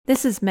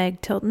This is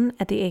Meg Tilton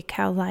at the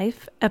ACAL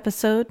Life,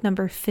 episode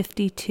number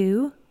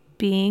 52,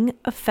 Being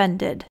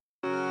Offended.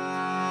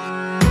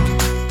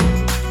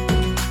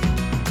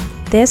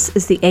 This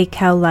is the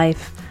ACAL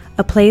Life,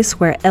 a place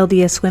where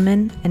LDS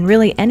women, and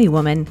really any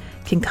woman,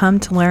 can come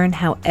to learn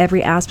how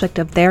every aspect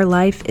of their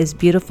life is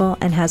beautiful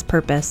and has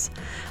purpose.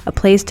 A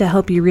place to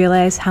help you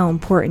realize how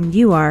important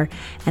you are,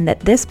 and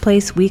that this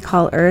place we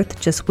call Earth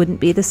just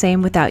wouldn't be the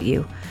same without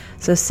you.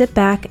 So sit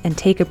back and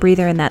take a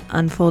breather in that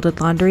unfolded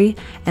laundry,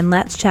 and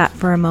let's chat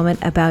for a moment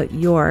about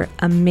your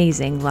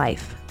amazing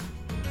life.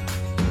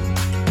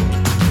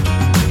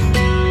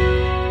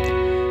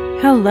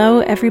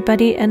 Hello,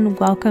 everybody, and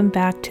welcome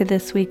back to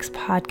this week's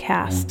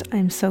podcast.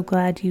 I'm so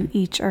glad you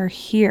each are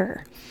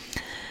here.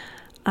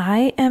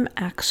 I am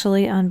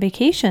actually on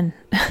vacation.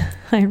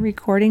 I'm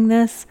recording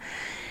this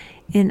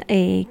in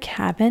a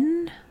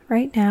cabin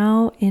right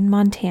now in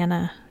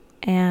Montana,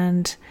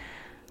 and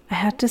I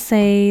have to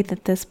say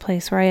that this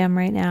place where I am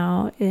right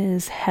now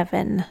is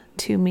heaven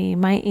to me.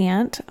 My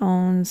aunt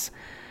owns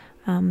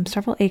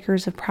several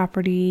acres of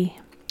property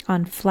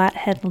on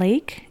Flathead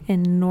Lake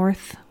in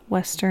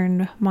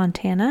northwestern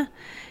Montana,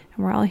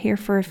 and we're all here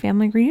for a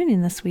family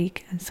reunion this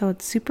week, and so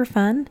it's super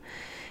fun,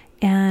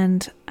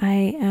 and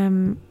I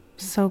am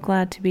so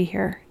glad to be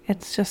here.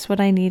 It's just what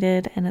I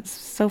needed, and it's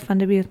so fun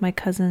to be with my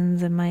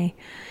cousins and my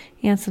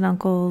aunts and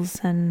uncles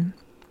and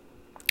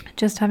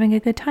just having a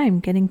good time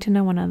getting to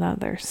know one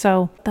another.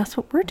 So that's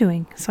what we're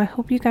doing. So I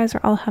hope you guys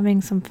are all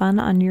having some fun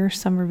on your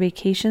summer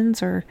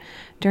vacations or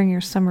during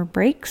your summer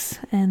breaks,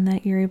 and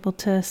that you're able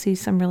to see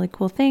some really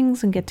cool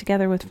things and get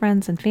together with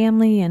friends and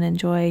family and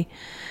enjoy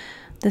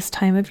this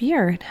time of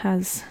year. It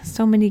has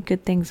so many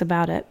good things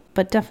about it,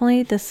 but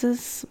definitely this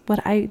is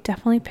what I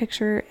definitely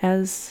picture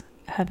as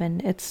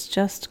heaven. It's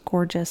just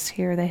gorgeous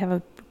here. They have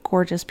a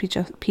gorgeous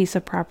piece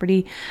of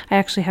property. I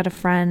actually had a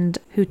friend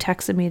who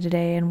texted me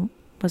today and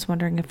was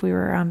wondering if we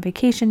were on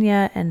vacation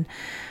yet, and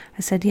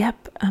I said,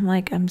 yep.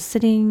 I'm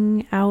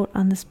sitting out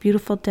on this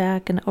beautiful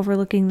deck and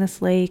overlooking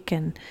this lake,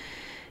 and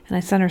I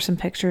sent her some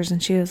pictures,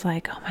 and she was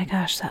like, oh my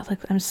gosh,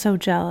 I'm so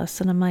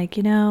jealous. And I'm like,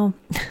 I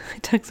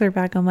text her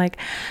back, I'm like,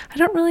 I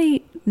don't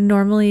really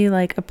normally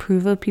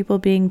approve of people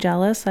being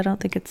jealous. I don't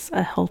think it's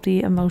a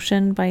healthy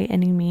emotion by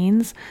any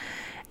means.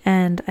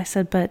 And I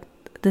said, but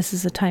this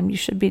is a time you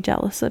should be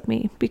jealous of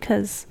me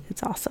because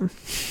it's awesome.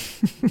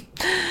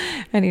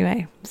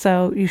 Anyway,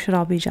 so you should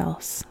all be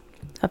jealous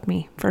of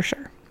me for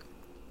sure.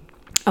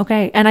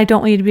 Okay, and I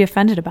don't want you to be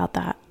offended about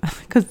that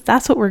because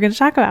that's what we're going to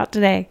talk about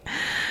today.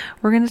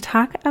 We're going to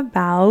talk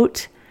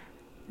about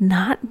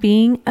not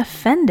being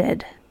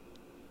offended,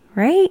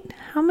 right?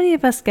 How many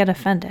of us get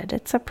offended?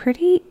 It's a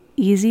pretty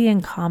easy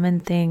and common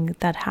thing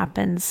that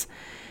happens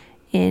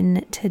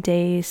in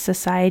today's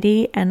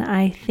society, and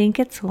I think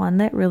it's one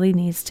that really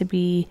needs to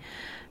be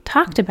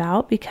talked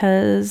about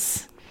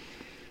because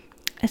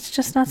it's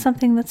just not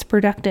something that's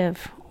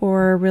productive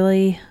or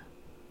really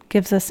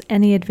gives us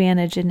any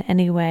advantage in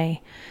any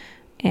way,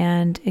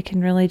 and it can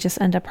really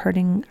just end up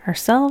hurting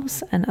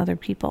ourselves and other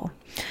people.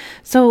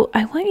 So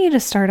I want you to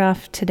start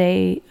off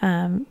today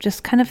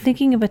just kind of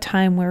thinking of a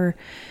time where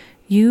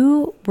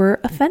you were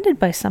offended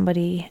by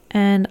somebody,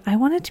 and I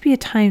want it to be a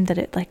time that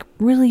it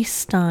really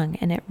stung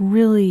and it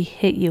really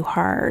hit you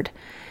hard.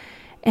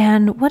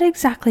 And what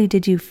exactly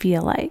did you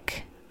feel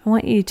like? I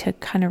want you to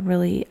kind of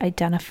really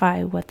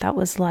identify what that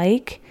was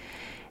like,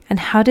 and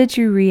how did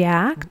you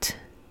react?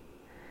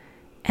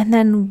 And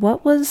then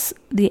what was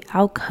the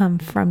outcome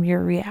from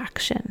your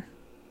reaction,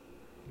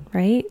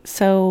 right?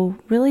 So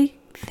really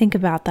think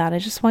about that. I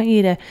just want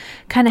you to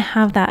kind of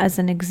have that as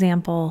an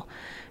example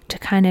to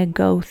kind of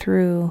go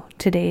through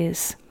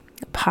today's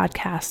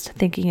podcast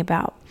thinking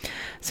about.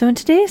 So in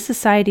today's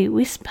society,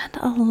 we spend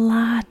a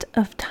lot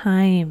of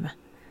time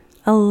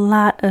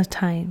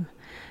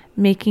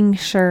making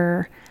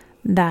sure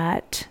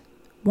that,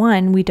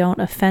 one, we don't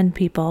offend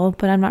people,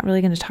 but I'm not really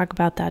going to talk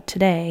about that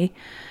today.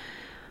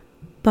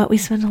 But we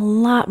spend a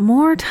lot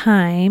more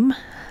time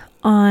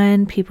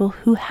on people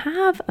who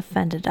have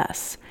offended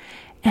us.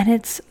 And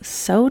it's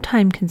so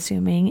time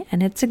consuming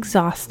and it's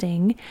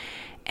exhausting.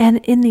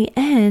 And in the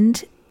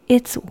end,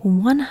 it's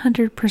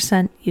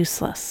 100%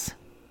 useless.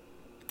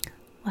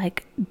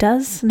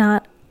 Does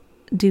not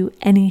do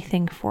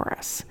anything for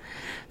us.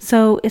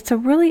 So it's a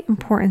really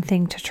important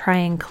thing to try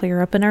and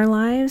clear up in our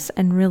lives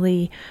and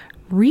really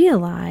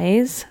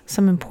realize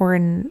some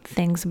important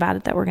things about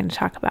it that we're going to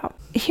talk about.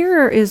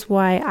 Here is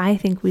why I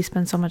think we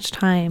spend so much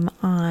time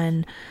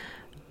on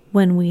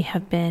when we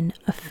have been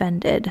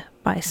offended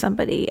by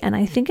somebody. And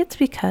I think it's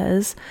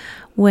because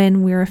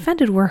when we're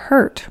offended, we're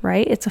hurt,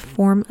 right? It's a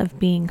form of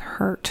being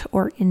hurt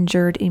or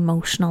injured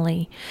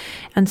emotionally.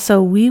 And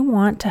so we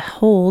want to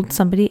hold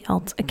somebody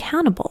else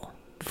accountable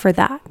for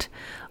that.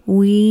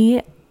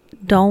 We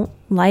don't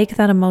like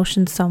that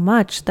emotion so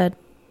much that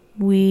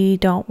we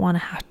don't want to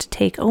have to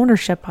take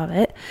ownership of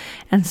it.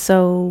 And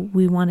so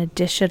we want to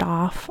dish it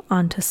off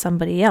onto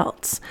somebody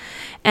else.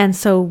 And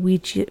so we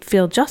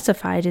feel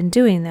justified in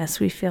doing this.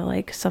 We feel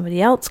like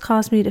somebody else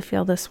caused me to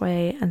feel this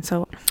way. And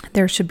so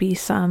there should be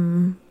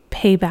some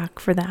payback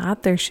for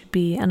that. There should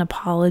be an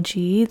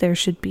apology. There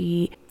should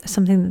be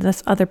something that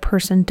this other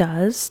person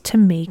does to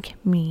make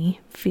me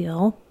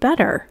feel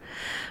better.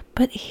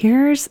 But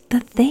here's the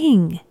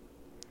thing.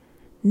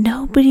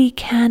 Nobody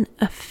can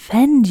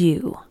offend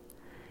you.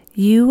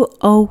 You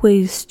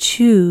always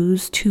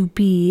choose to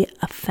be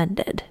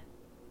offended.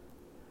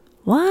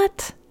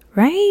 What?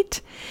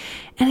 Right?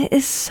 And it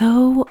is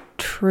so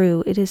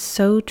true. It is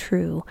so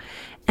true.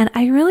 And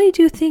I really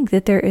do think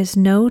that there is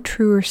no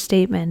truer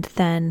statement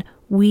than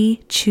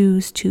we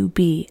choose to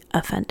be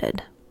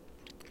offended.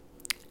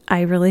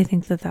 I really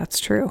think that that's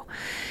true.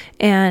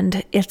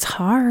 And it's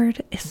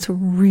hard. It's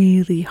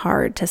really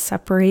hard to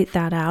separate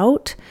that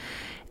out.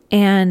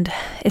 And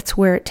it's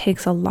where it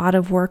takes a lot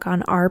of work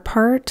on our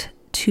part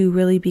to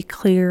really be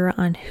clear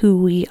on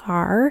who we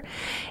are.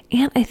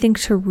 And I think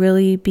to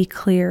really be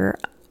clear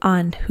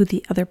on who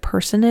the other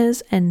person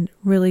is and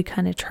really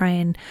kind of try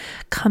and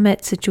come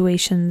at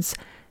situations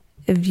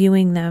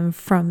viewing them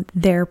from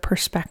their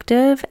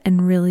perspective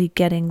and really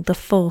getting the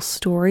full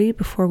story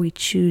before we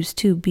choose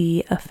to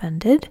be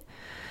offended,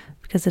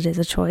 because it is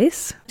a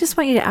choice. I just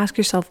want you to ask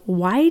yourself,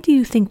 why do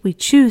you think we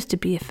choose to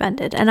be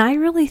offended? And I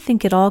really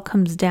think it all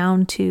comes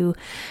down to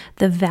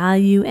the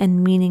value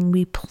and meaning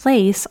we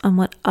place on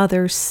what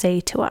others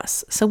say to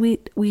us. So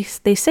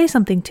they say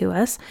something to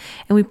us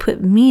and we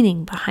put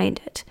meaning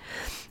behind it.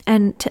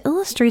 And to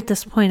illustrate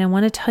this point, I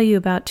want to tell you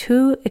about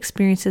two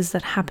experiences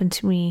that happened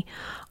to me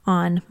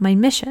on my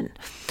mission.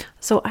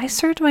 So I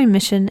served my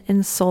mission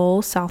in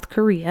Seoul, South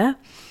Korea.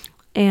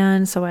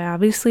 And so I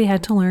obviously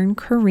had to learn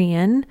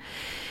Korean.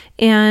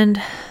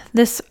 And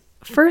this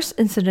first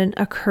incident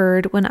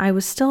occurred when I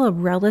was still a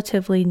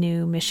relatively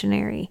new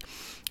missionary.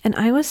 And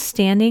I was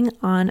standing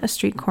on a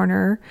street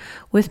corner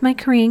with my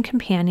Korean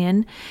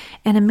companion,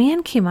 and a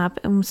man came up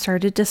and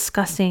started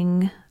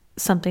discussing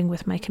something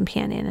with my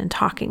companion and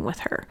talking with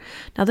her.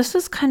 Now, this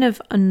was kind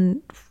of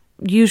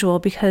unusual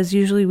because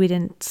usually we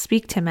didn't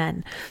speak to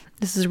men.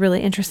 This is a really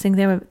interesting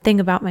thing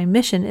about my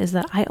mission is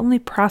that I only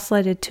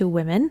proselyted to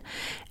women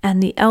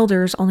and the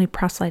elders only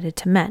proselyted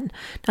to men.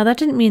 Now, that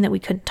didn't mean that we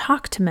couldn't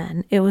talk to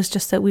men. It was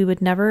just that we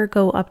would never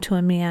go up to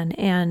a man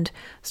and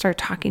start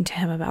talking to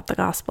him about the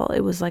gospel.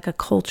 It was like a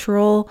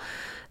cultural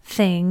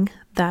thing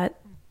that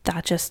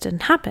just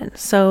didn't happen.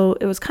 So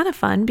it was kind of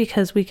fun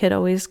because we could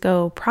always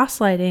go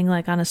proselyting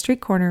like on a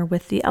street corner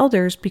with the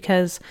elders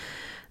because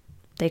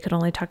they could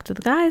only talk to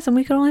the guys and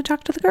we could only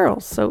talk to the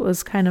girls. So it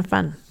was kind of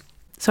fun.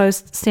 So I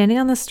was standing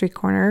on the street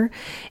corner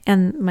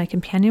and my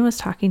companion was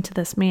talking to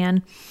this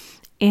man,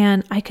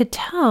 and I could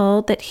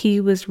tell that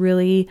he was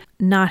really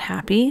not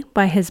happy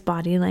by his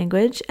body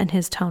language and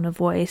his tone of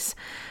voice,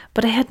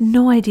 but I had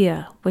no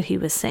idea what he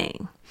was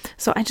saying.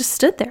 So I just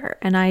stood there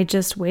and I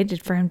just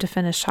waited for him to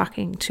finish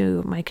talking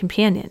to my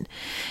companion.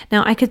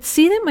 Now I could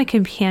see that my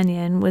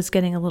companion was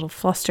getting a little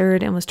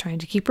flustered and was trying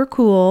to keep her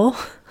cool.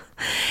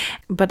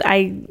 But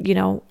I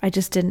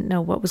just didn't know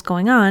what was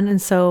going on.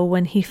 And so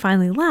when he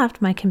finally left,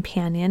 my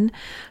companion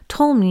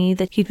told me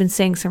that he'd been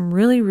saying some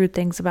really rude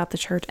things about the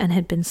church and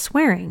had been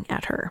swearing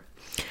at her.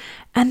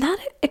 And that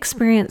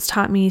experience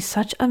taught me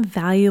such a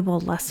valuable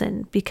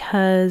lesson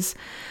because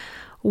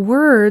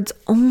words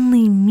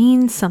only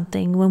mean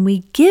something when we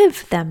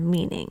give them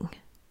meaning,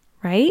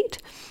 right?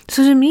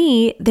 So to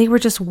me, they were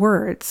just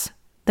words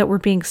that were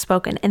being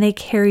spoken and they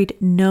carried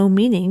no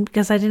meaning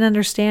because I didn't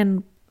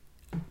understand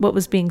what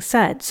was being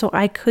said. So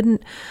I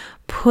couldn't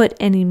put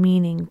any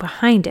meaning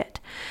behind it.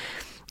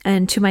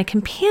 And to my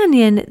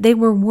companion, they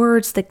were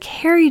words that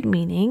carried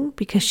meaning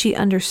because she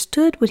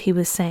understood what he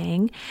was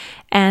saying.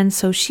 And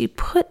so she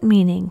put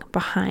meaning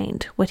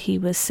behind what he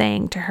was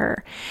saying to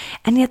her.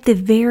 And yet the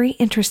very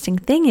interesting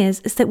thing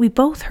is that we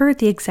both heard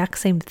the exact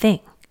same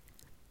thing,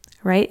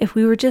 right? If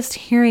we were just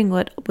hearing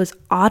what was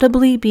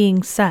audibly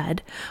being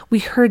said, we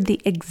heard the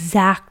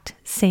exact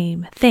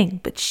same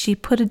thing, but she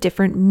put a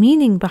different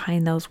meaning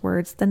behind those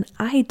words than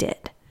I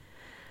did,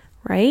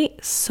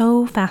 right?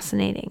 So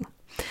fascinating.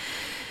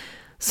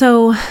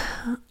 So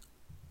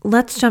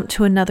let's jump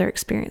to another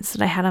experience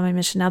that I had on my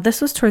mission. Now,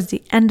 this was towards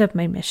the end of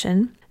my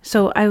mission.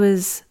 So I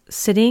was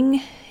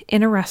sitting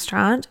in a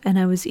restaurant and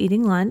I was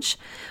eating lunch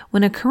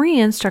when a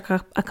Korean struck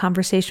up a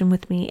conversation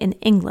with me in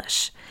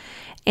English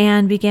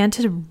and began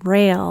to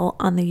rail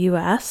on the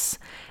U.S.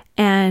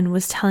 and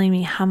was telling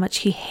me how much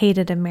he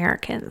hated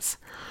Americans.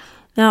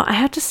 Now, I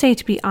have to say,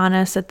 to be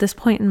honest, at this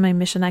point in my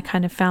mission, I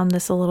kind of found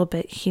this a little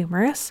bit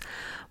humorous,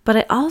 but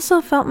I also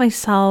felt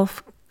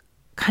myself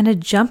kind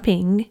of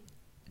jumping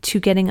to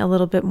getting a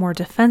little bit more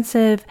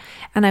defensive,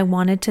 and I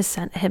wanted to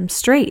set him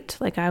straight.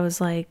 Like, I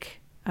was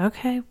like,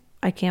 okay,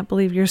 I can't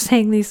believe you're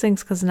saying these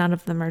things because none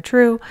of them are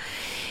true.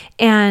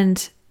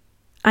 And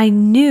I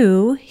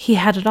knew he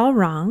had it all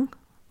wrong.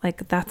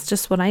 Like, that's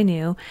just what I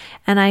knew.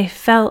 And I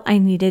felt I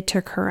needed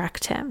to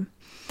correct him.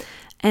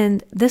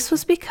 And this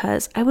was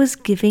because I was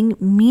giving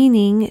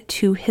meaning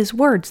to his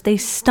words. They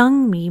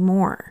stung me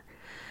more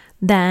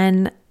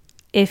than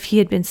if he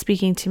had been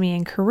speaking to me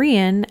in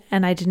Korean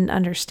and I didn't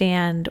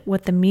understand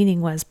what the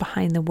meaning was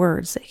behind the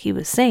words that he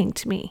was saying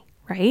to me,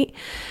 right?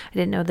 I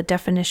didn't know the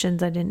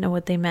definitions. I didn't know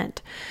what they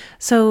meant.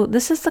 So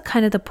this is the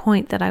kind of the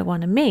point that I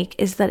want to make,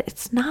 is that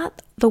it's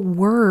not the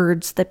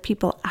words that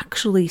people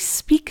actually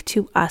speak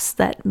to us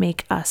that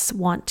make us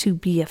want to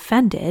be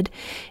offended.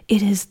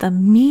 It is the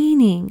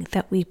meaning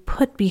that we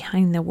put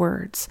behind the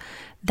words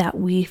that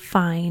we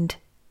find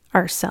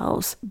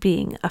ourselves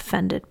being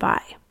offended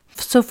by.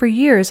 So for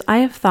years, I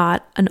have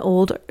thought an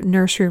old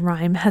nursery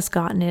rhyme has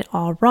gotten it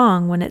all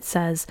wrong when it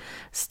says,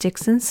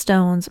 "Sticks and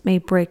stones may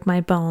break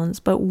my bones,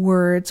 but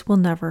words will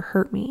never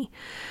hurt me."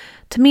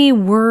 To me,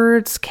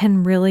 words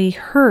can really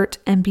hurt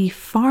and be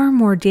far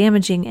more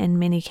damaging in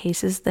many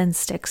cases than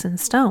sticks and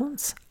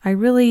stones. I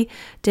really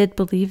did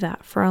believe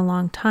that for a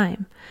long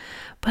time.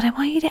 But I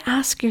want you to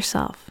ask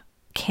yourself,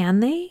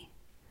 can they?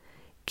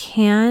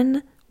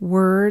 Can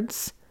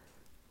words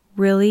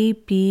really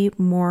be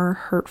more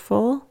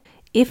hurtful?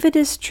 If it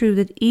is true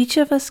that each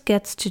of us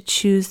gets to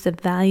choose the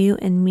value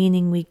and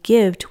meaning we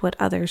give to what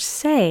others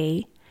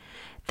say,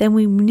 then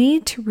we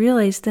need to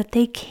realize that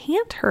they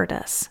can't hurt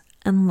us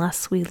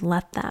unless we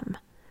let them.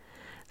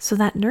 So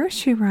that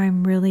nursery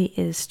rhyme really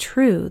is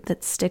true,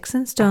 that sticks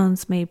and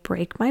stones may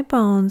break my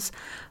bones,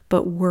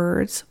 but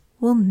words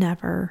will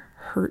never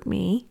hurt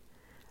me.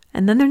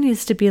 And then there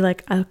needs to be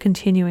like a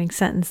continuing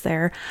sentence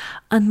there,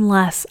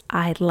 unless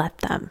I let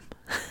them.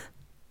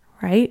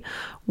 Right?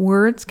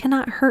 Words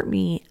cannot hurt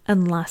me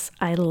unless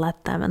I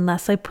let them,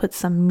 unless I put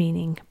some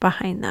meaning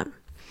behind them.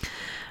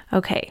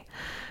 Okay,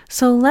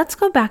 so let's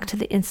go back to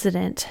the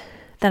incident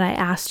that I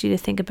asked you to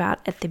think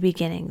about at the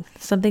beginning,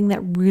 something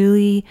that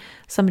really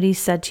somebody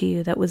said to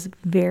you that was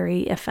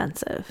very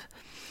offensive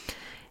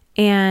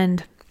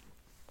and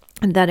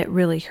that it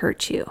really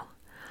hurt you.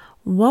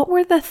 What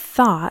were the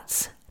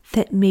thoughts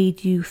that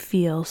made you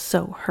feel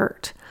so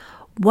hurt?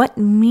 What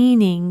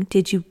meaning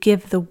did you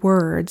give the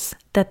words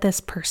that this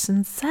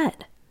person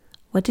said?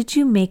 What did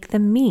you make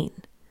them mean?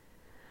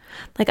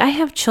 Like, I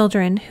have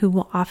children who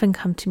will often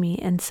come to me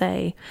and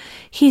say,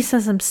 "He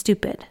says I'm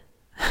stupid."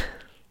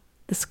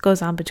 This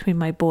goes on between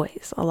my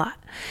boys a lot.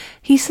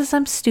 "He says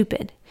I'm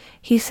stupid.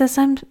 He says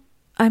I'm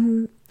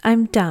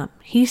dumb.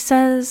 He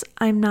says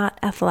I'm not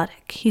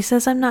athletic. He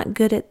says I'm not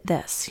good at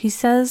this. He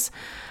says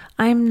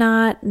I'm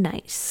not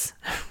nice,"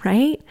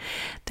 right?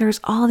 There's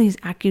all these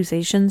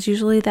accusations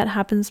usually that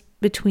happens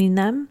between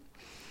them.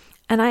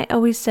 And I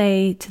always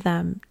say to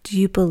them, do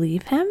you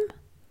believe him?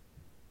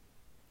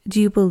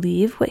 Do you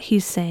believe what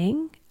he's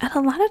saying? And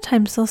a lot of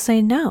times they'll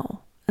say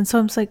no. And so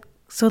I'm like,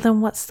 so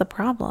then what's the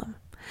problem?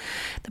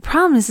 The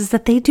problem is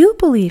that they do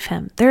believe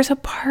him. There's a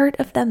part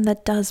of them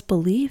that does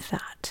believe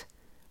that,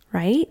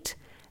 right?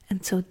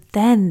 And so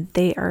then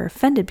they are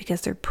offended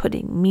because they're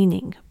putting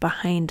meaning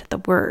behind the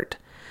word.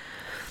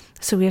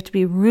 So we have to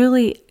be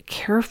really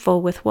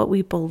careful with what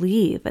we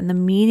believe and the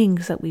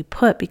meanings that we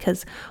put,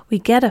 because we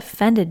get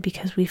offended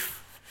because we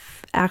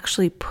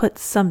actually put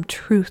some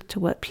truth to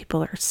what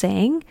people are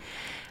saying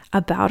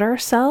about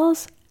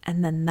ourselves,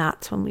 and then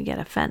that's when we get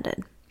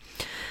offended.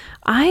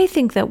 I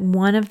think that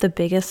one of the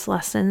biggest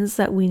lessons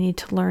that we need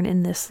to learn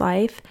in this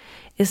life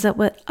is that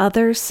what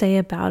others say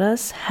about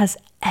us has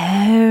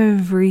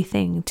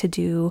everything to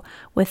do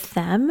with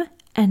them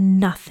and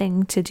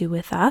nothing to do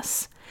with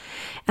us.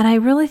 And I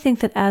really think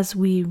that as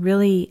we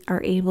really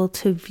are able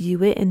to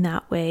view it in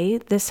that way,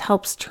 this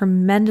helps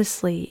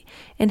tremendously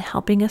in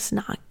helping us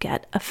not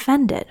get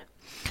offended.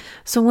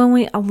 So when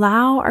we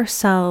allow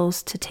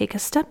ourselves to take a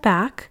step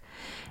back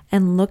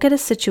and look at a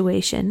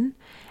situation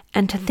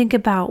and to think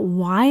about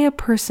why a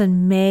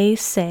person may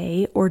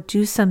say or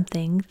do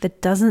something that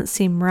doesn't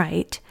seem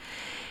right,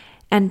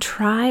 and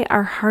try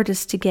our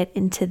hardest to get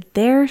into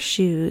their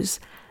shoes,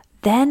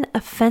 then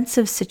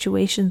offensive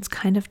situations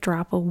kind of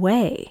drop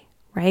away.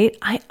 Right?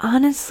 I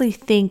honestly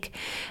think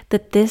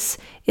that this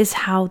is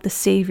how the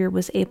Savior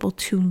was able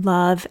to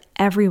love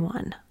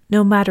everyone,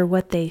 no matter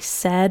what they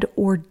said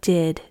or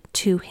did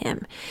to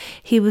him.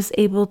 He was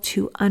able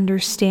to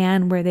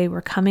understand where they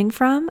were coming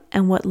from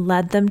and what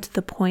led them to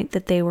the point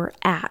that they were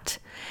at.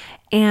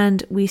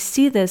 And we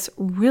see this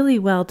really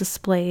well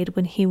displayed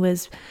when he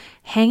was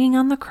hanging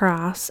on the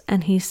cross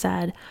and he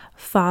said,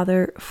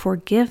 "Father,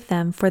 forgive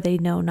them, for they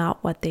know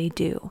not what they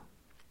do."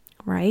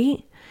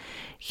 Right?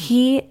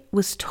 He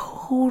was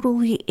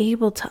totally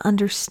able to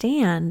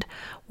understand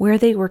where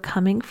they were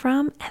coming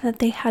from and that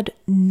they had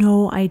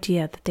no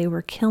idea that they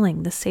were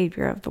killing the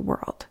Savior of the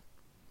world.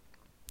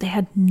 They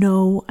had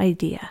no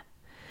idea.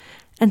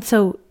 And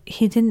so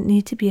he didn't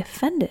need to be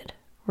offended,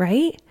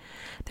 right?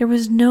 There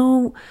was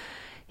no,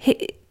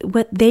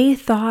 what they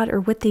thought or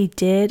what they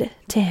did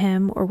to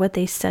him or what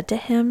they said to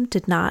him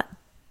did not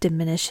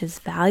diminish his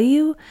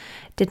value,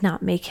 did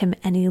not make him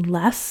any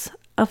less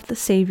of the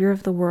Savior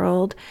of the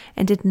world,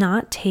 and did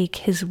not take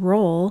his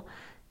role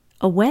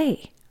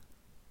away.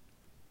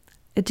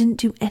 It didn't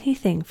do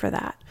anything for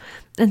that.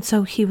 And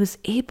so he was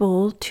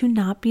able to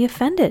not be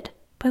offended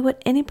by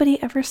what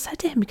anybody ever said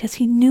to him because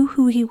he knew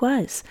who he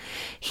was.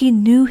 He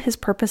knew his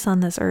purpose on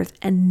this earth,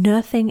 and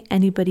nothing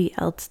anybody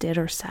else did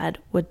or said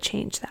would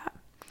change that.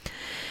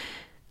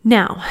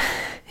 Now,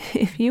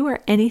 if you are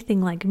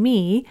anything like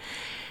me,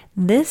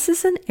 This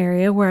is an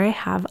area where I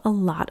have a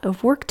lot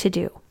of work to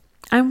do.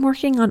 I'm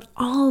working on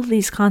all of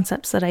these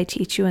concepts that I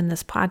teach you in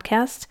this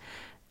podcast,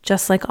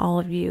 just like all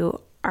of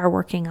you are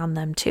working on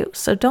them too.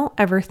 So don't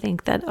ever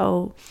think that,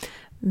 oh,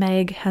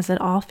 Meg has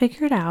it all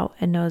figured out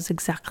and knows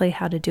exactly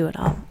how to do it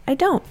all. I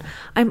don't.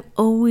 I'm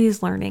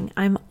always learning.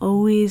 I'm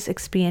always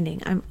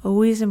expanding. I'm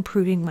always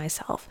improving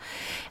myself.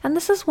 And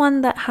this is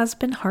one that has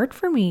been hard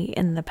for me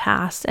in the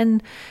past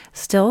and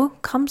still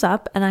comes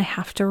up, and I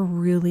have to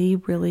really,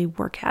 really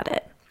work at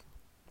it.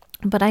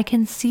 But I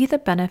can see the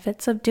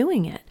benefits of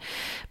doing it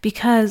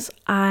because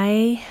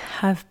I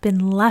have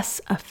been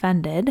less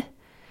offended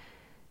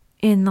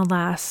in the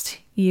last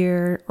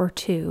year or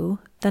two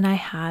than I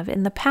have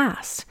in the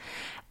past.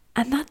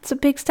 And that's a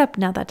big step.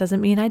 Now, that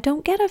doesn't mean I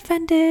don't get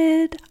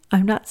offended.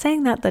 I'm not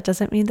saying that. That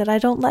doesn't mean that I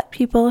don't let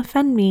people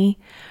offend me,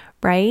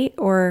 right?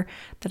 Or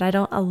that I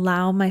don't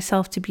allow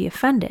myself to be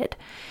offended.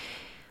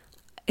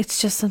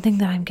 It's just something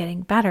that I'm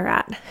getting better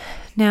at.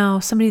 Now,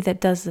 somebody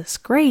that does this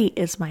great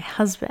is my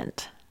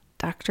husband.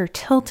 Dr.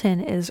 Tilton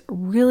is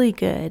really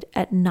good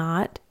at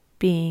not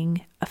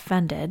being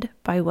offended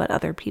by what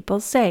other people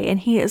say. And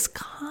he is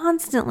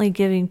constantly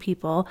giving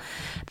people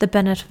the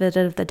benefit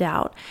of the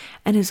doubt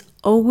and is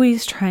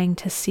always trying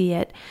to see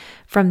it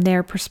from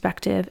their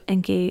perspective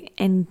and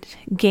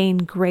gain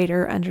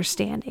greater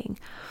understanding.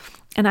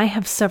 And I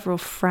have several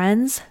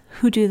friends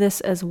who do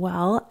this as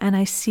well. And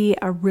I see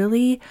a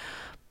really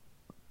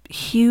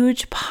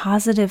huge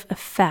positive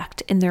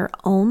effect in their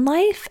own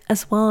life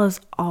as well as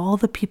all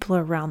the people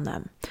around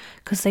them,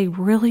 because they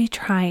really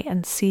try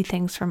and see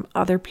things from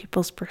other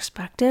people's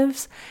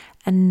perspectives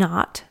and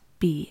not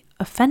be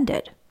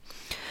offended.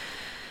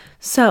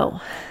 So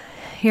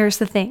here's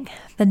the thing.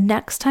 The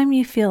next time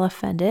you feel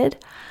offended,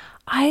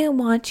 I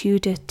want you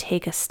to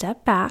take a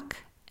step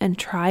back and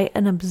try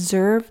and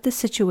observe the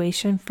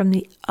situation from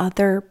the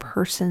other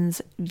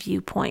person's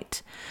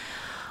viewpoint.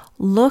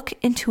 Look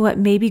into what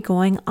may be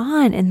going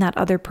on in that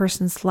other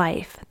person's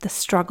life, the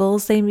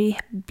struggles they may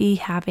be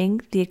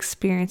having, the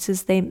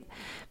experiences they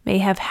may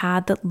have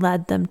had that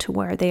led them to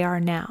where they are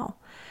now.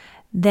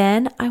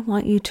 Then I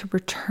want you to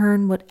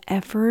return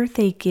whatever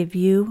they give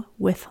you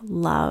with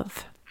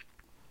love.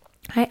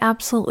 I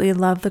absolutely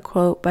love the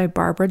quote by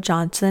Barbara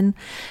Johnson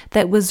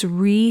that was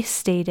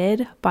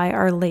restated by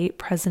our late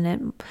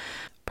President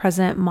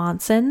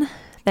Monson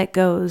that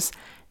goes,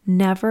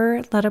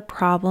 "Never let a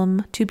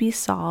problem to be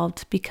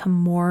solved become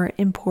more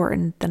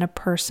important than a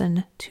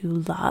person to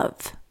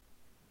love."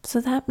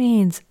 So that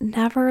means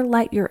never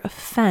let your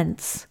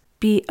offense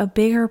be a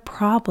bigger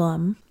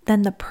problem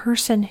than the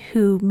person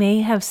who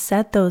may have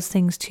said those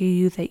things to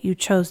you that you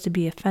chose to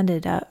be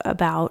offended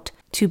about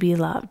to be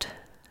loved.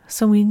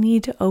 So we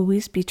need to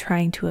always be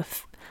trying to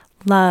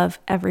love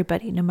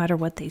everybody, no matter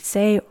what they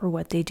say or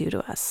what they do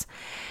to us.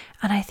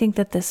 And I think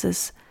that this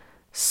is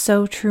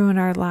so true in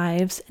our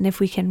lives. And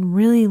if we can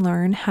really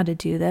learn how to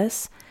do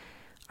this,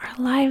 our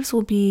lives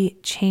will be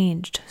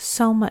changed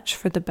so much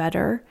for the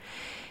better.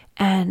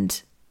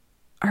 And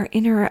our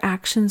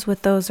interactions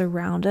with those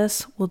around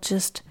us will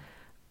just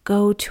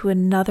go to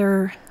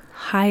another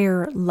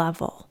higher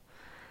level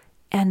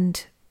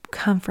and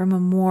come from a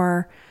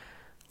more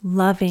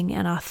loving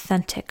and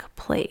authentic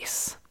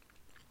place.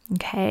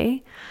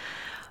 Okay?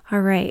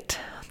 All right.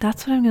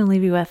 That's what I'm going to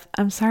leave you with.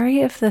 I'm sorry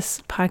if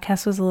this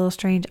podcast was a little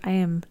strange. I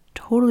am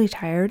totally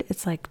tired.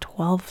 It's like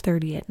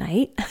 12:30 at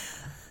night,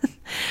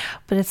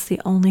 but it's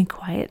the only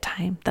quiet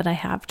time that I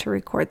have to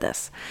record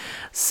this.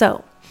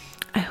 So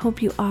I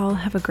hope you all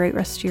have a great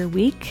rest of your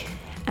week,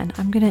 and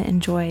I'm going to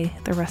enjoy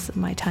the rest of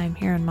my time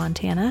here in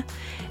Montana,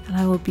 and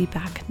I will be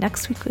back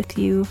next week with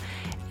you,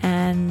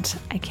 and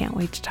I can't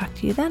wait to talk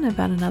to you then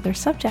about another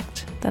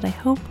subject that I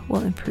hope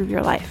will improve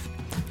your life.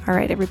 All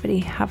right, everybody,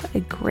 have a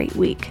great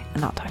week,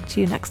 and I'll talk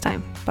to you next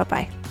time.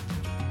 Bye-bye.